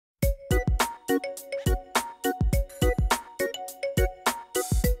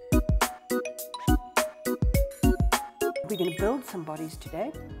going to build some bodies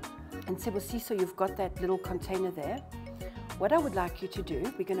today. And Sibusiso, you've got that little container there. What I would like you to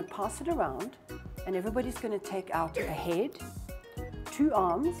do, we're going to pass it around and everybody's going to take out a head, 2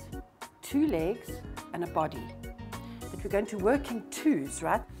 arms, 2 legs and a body. But we're going to work in twos,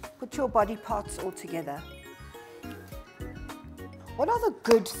 right? Put your body parts all together. What are the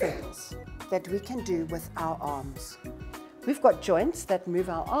good things that we can do with our arms? We've got joints that move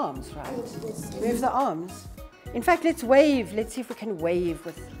our arms, right? Move the arms. In fact, let's wave. Let's see if we can wave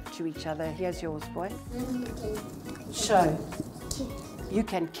to each other. Here's yours, boy. Show. You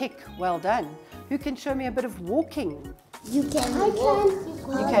can kick. Well done. Who can show me a bit of walking? You can walk.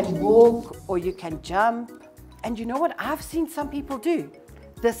 You can walk or you can jump. And you know what I've seen some people do?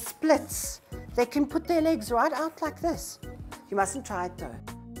 The splits. They can put their legs right out like this. You mustn't try it though.